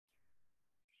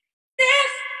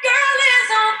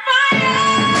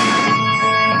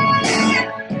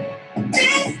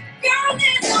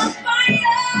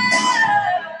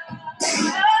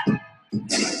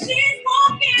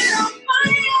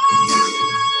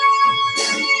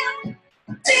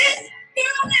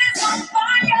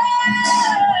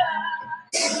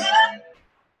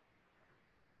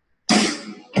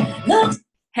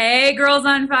Girls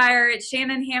on Fire. It's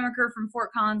Shannon Hamaker from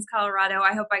Fort Collins, Colorado.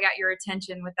 I hope I got your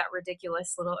attention with that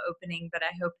ridiculous little opening, but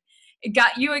I hope it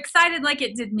got you excited like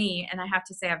it did me. And I have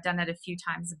to say, I've done it a few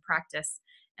times in practice,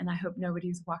 and I hope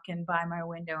nobody's walking by my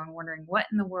window and wondering what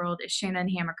in the world is Shannon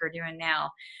Hamaker doing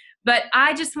now. But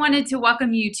I just wanted to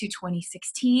welcome you to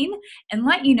 2016 and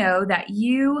let you know that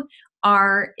you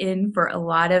are in for a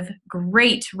lot of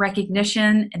great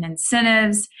recognition and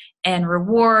incentives and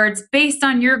rewards based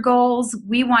on your goals.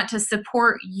 We want to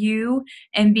support you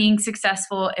in being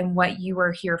successful in what you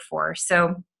are here for.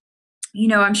 So,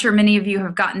 I'm sure many of you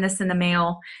have gotten this in the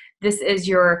mail. This is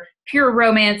your Pure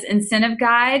Romance Incentive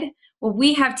Guide. Well,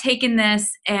 we have taken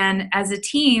this, and as a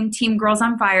team, Team Girls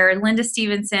on Fire, Linda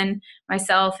Stevenson,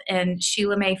 myself, and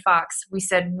Sheila Mae Fox, we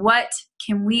said, what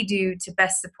can we do to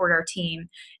best support our team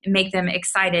and make them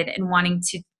excited and wanting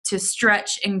to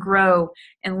stretch and grow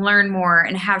and learn more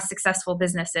and have successful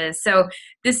businesses? So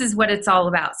this is what it's all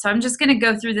about. So I'm just going to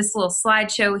go through this little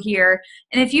slideshow here.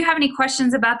 And if you have any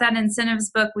questions about that incentives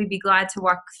book, we'd be glad to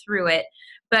walk through it.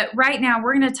 But right now,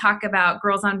 we're going to talk about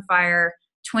Girls on Fire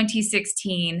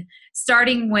 2016,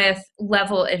 starting with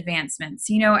level advancements.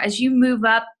 As you move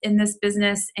up in this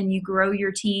business and you grow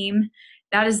your team,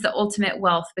 that is the ultimate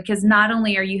wealth, because not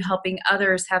only are you helping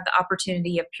others have the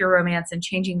opportunity of pure romance and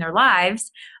changing their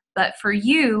lives, but for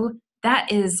you,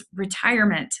 that is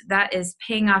retirement, that is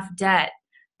paying off debt,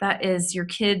 that is your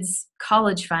kids'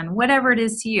 college fund, whatever it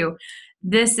is to you.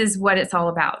 This is what it's all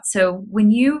about. So when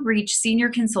you reach senior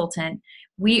consultant,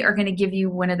 we are going to give you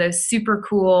one of those super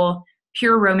cool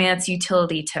Pure Romance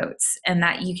utility totes, and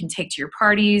that you can take to your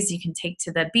parties, you can take to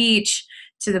the beach,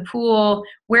 to the pool,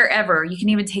 wherever. You can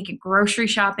even take it grocery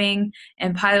shopping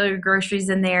and pile your groceries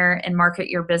in there and market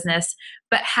your business.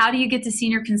 But how do you get to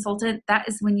senior consultant? That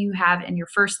is when you have in your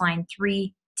first line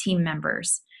 3 team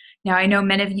members. Now, I know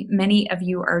many of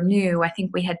you are new. I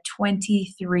think we had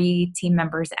 23 team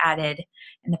members added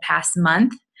in the past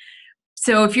month.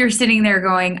 So if you're sitting there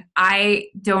going, I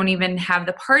don't even have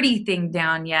the party thing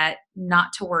down yet,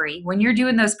 not to worry. When you're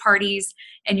doing those parties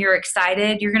and you're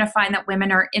excited, you're going to find that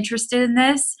women are interested in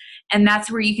this. And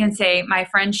that's where you can say, my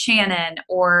friend Shannon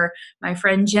or my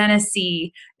friend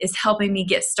Genesee is helping me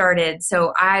get started.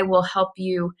 So I will help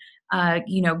you,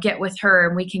 get with her,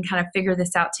 and we can kind of figure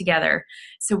this out together.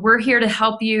 So we're here to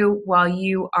help you while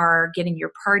you are getting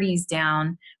your parties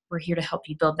down. We're here to help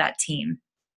you build that team,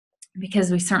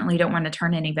 because we certainly don't want to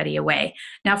turn anybody away.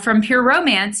 Now, from Pure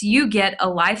Romance, you get a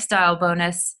lifestyle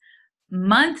bonus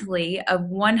monthly of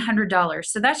 $100.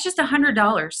 So that's just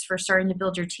 $100 for starting to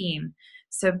build your team.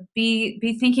 So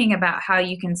be thinking about how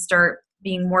you can start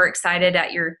being more excited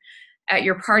at your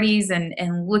parties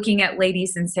and looking at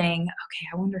ladies and saying, okay,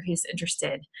 I wonder who's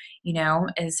interested,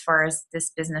 as far as this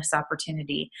business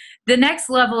opportunity. The next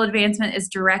level advancement is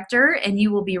director, and you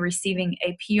will be receiving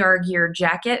a PR gear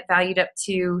jacket valued up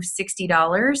to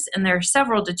 $60. And there are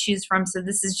several to choose from, so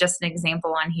this is just an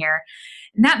example on here.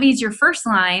 And that means your first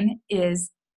line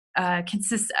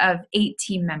consists of 8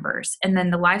 team members. And then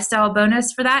the lifestyle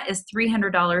bonus for that is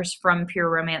 $300 from Pure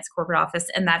Romance corporate office.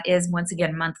 And that is, once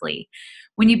again, monthly.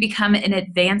 When you become an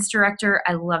advanced director,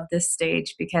 I love this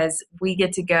stage because we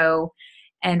get to go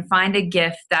and find a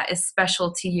gift that is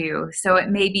special to you. So it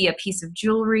may be a piece of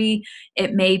jewelry.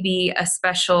 It may be a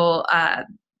special,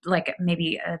 like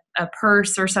maybe a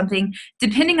purse or something.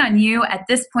 Depending on you, at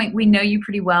this point, we know you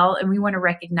pretty well, and we want to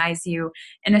recognize you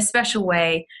in a special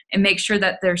way and make sure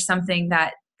that there's something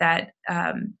that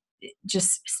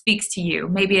just speaks to you.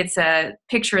 Maybe it's a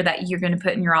picture that you're going to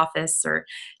put in your office or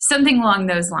something along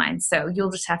those lines. So you'll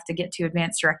just have to get to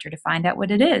advanced director to find out what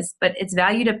it is. But it's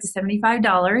valued up to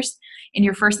 $75. In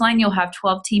your first line, you'll have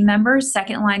 12 team members.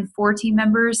 Second line, 4 team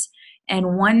members.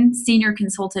 And 1 senior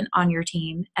consultant on your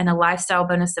team, and a lifestyle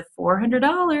bonus of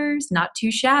 $400, not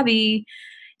too shabby.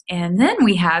 And then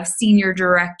we have senior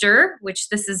director, which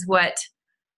this is what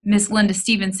Miss Linda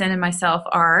Stevenson and myself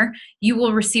are. You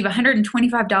will receive a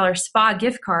 $125 spa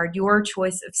gift card, your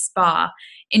choice of spa.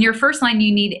 In your first line,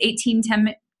 you need 18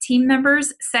 team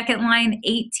members, second line,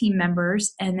 8 team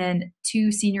members, and then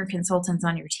 2 senior consultants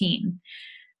on your team.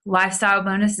 Lifestyle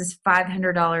bonus is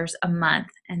 $500 a month,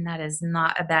 and that is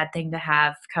not a bad thing to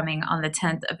have coming on the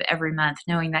 10th of every month,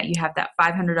 knowing that you have that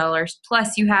 $500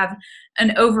 plus you have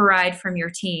an override from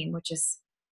your team, which is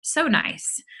so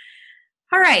nice.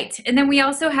 All right, and then we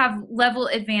also have level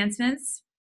advancements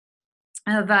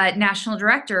of national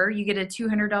director. You get a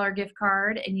 $200 gift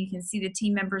card, and you can see the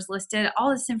team members listed.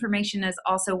 All this information is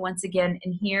also once again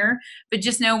in here, but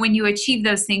just know when you achieve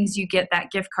those things, you get that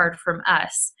gift card from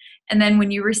us. And then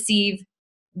when you receive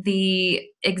the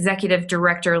executive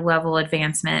director level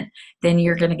advancement, then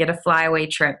you're going to get a flyaway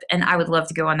trip. And I would love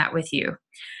to go on that with you.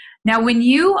 Now, when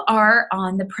you are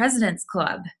on the President's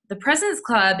Club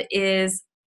is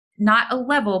not a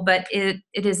level, but it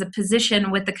is a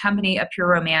position with the company of Pure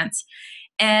Romance.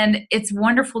 And it's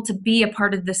wonderful to be a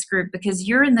part of this group because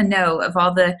you're in the know of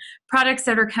all the products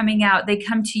that are coming out. They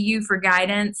come to you for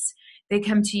guidance. They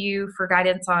come to you for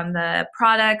guidance on the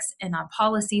products and on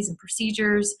policies and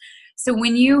procedures. So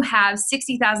when you have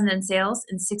 60,000 in sales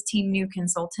and 16 new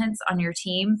consultants on your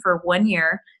team for 1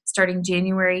 year, starting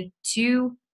January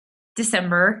to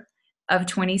December of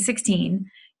 2016,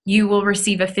 you will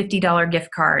receive a $50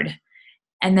 gift card.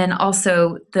 And then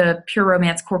also the Pure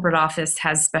Romance corporate office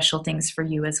has special things for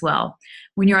you as well.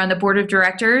 When you're on the board of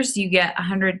directors, you get a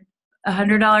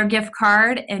 $100 gift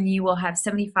card, and you will have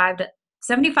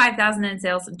 75,000 in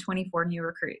sales and 24 new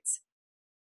recruits.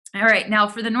 All right, now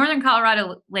for the Northern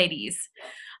Colorado ladies,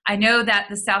 I know that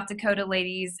the South Dakota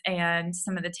ladies and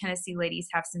some of the Tennessee ladies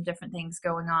have some different things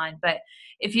going on, but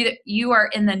if you are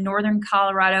in the Northern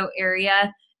Colorado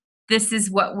area, this is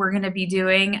what we're going to be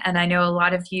doing. And I know a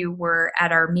lot of you were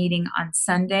at our meeting on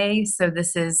Sunday, so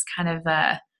this is kind of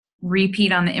a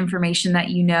repeat on the information that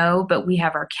you know, but we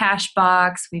have our cash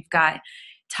box. We've got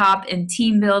top in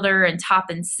team builder and top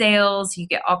in sales. You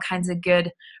get all kinds of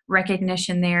good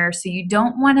recognition there. So you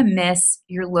don't want to miss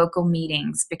your local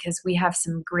meetings because we have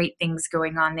some great things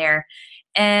going on there.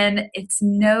 And it's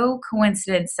no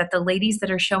coincidence that the ladies that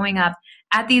are showing up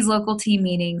at these local team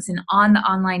meetings and on the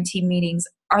online team meetings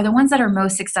are the ones that are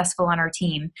most successful on our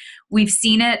team. We've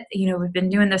seen it, we've been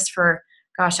doing this for,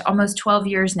 almost 12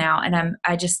 years now. And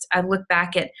I look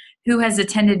back at who has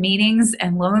attended meetings,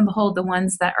 and lo and behold, the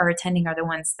ones that are attending are the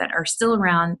ones that are still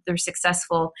around. They're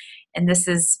successful, and this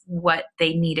is what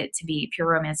they need it to be. Pure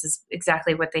Romance is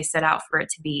exactly what they set out for it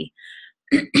to be.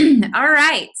 All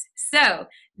right, so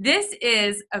this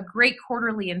is a great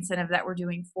quarterly incentive that we're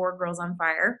doing for Girls on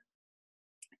Fire,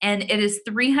 and it is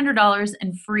 $300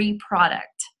 in free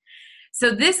product.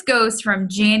 So this goes from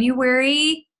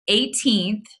January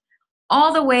 18th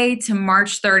all the way to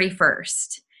March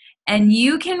 31st. And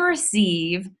you can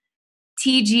receive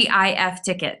TGIF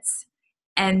tickets.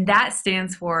 And that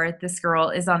stands for This Girl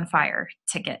is on Fire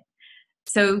ticket.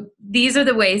 So these are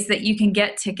the ways that you can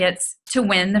get tickets to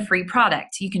win the free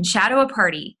product. You can shadow a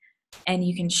party, and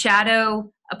you can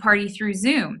shadow a party through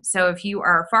Zoom. So if you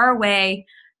are far away,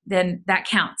 then that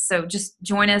counts. So just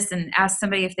join us and ask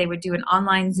somebody if they would do an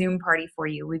online Zoom party for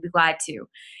you. We'd be glad to.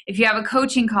 If you have a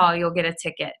coaching call, you'll get a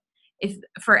ticket. If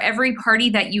for every party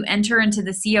that you enter into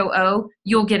the COO,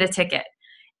 you'll get a ticket.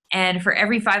 And for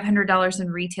every $500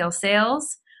 in retail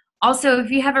sales, also,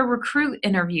 if you have a recruit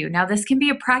interview, now this can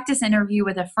be a practice interview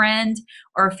with a friend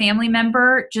or a family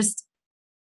member, just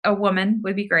a woman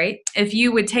would be great. If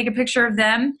you would take a picture of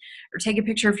them or take a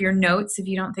picture of your notes, if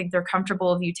you don't think they're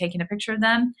comfortable of you taking a picture of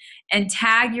them, and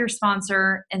tag your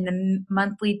sponsor in the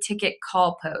monthly ticket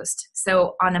call post.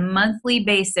 So on a monthly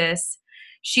basis,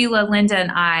 Sheila, Linda,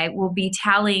 and I will be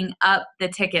tallying up the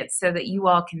tickets so that you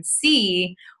all can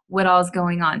see what all is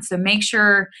going on. So make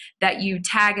sure that you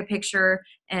tag a picture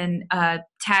and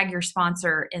tag your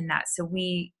sponsor in that, so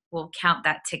we will count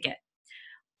that ticket.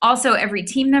 Also, every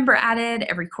team member added,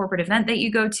 every corporate event that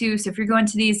you go to. So if you're going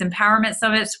to these empowerment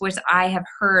summits, which I have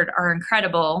heard are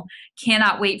incredible,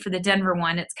 cannot wait for the Denver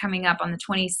one. It's coming up on the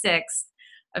 26th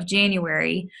of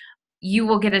January. You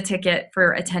will get a ticket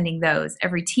for attending those.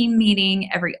 Every team meeting,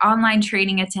 every online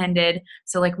training attended.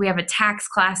 So like we have a tax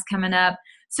class coming up.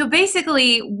 So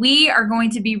basically, we are going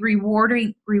to be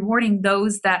rewarding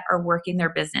those that are working their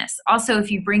business. Also, if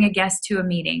you bring a guest to a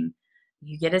meeting,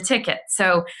 you get a ticket.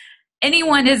 So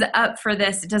anyone is up for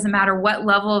this. It doesn't matter what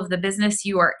level of the business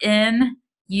you are in.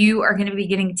 You are going to be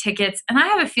getting tickets. And I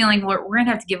have a feeling we're going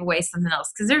to have to give away something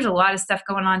else because there's a lot of stuff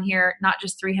going on here, not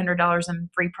just $300 in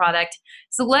free product.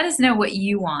 So let us know what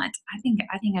you want. I think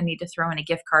I need to throw in a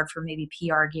gift card for maybe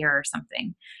PR gear or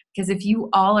something. Because if you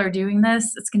all are doing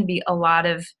this, it's going to be a lot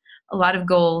of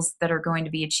goals that are going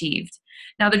to be achieved.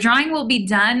 Now, the drawing will be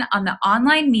done on the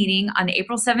online meeting on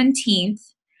April 17th,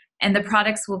 and the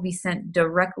products will be sent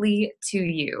directly to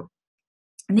you.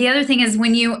 And the other thing is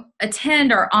when you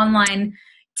attend our online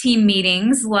team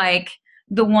meetings, like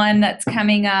the one that's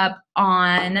coming up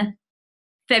on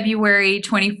February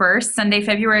 21st, Sunday,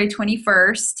 February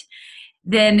 21st,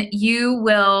 then you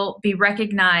will be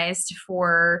recognized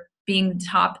for being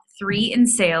top 3 in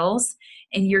sales.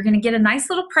 And you're going to get a nice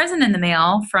little present in the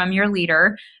mail from your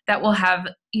leader that will have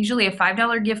usually a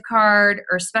 $5 gift card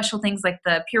or special things like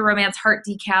the Pure Romance heart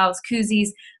decals, koozies,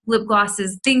 lip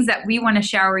glosses, things that we want to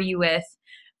shower you with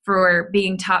for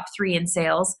being top 3 in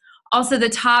sales. Also, the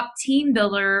top team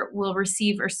builder will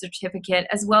receive a certificate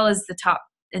as well as the top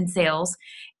in sales.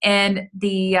 And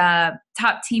the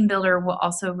top team builder will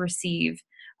also receive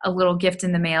a little gift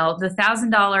in the mail. The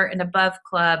 $1,000 and above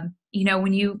club, you know,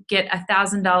 when you get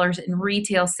 $1,000 in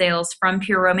retail sales from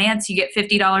Pure Romance, you get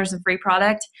 $50 in free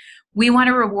product. We want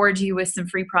to reward you with some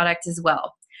free product as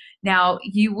well. Now,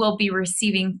 you will be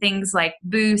receiving things like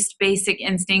Boost, Basic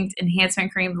Instinct,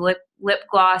 Enhancement Cream, lip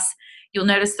gloss. You'll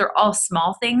notice they're all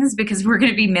small things because we're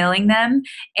going to be mailing them.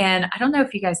 And I don't know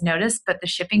if you guys noticed, but the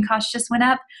shipping cost just went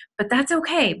up. But that's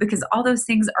okay because all those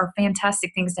things are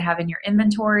fantastic things to have in your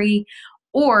inventory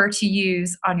or to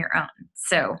use on your own.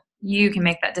 So you can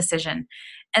make that decision.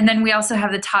 And then we also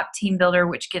have the top team builder,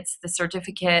 which gets the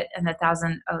certificate and the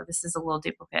 1,000. Oh, this is a little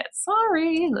duplicate.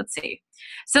 Sorry. Let's see.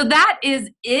 So that is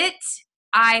it.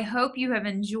 I hope you have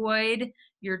enjoyed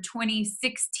your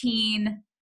 2016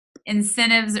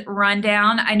 incentives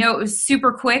rundown. I know it was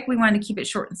super quick. We wanted to keep it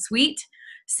short and sweet.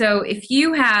 So if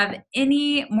you have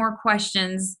any more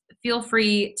questions, feel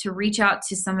free to reach out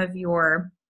to some of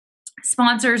your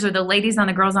sponsors or the ladies on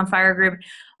the Girls on Fire group.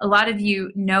 A lot of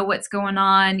you know what's going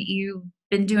on. You've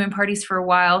been doing parties for a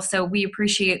while, so we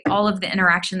appreciate all of the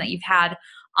interaction that you've had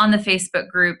on the Facebook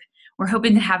group. We're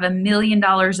hoping to have $1 million at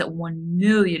 $1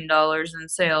 million in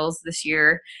sales this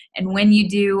year. And when you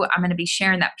do, I'm going to be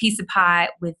sharing that piece of pie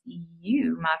with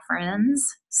you, my friends.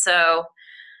 So,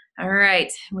 all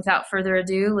right, without further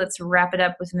ado, let's wrap it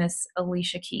up with Miss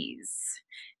Alicia Keys.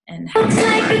 And looks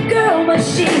like a girl, but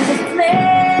she's a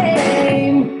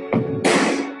flame.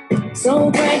 So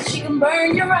bright she can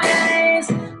burn your eyes.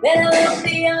 Better look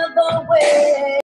the other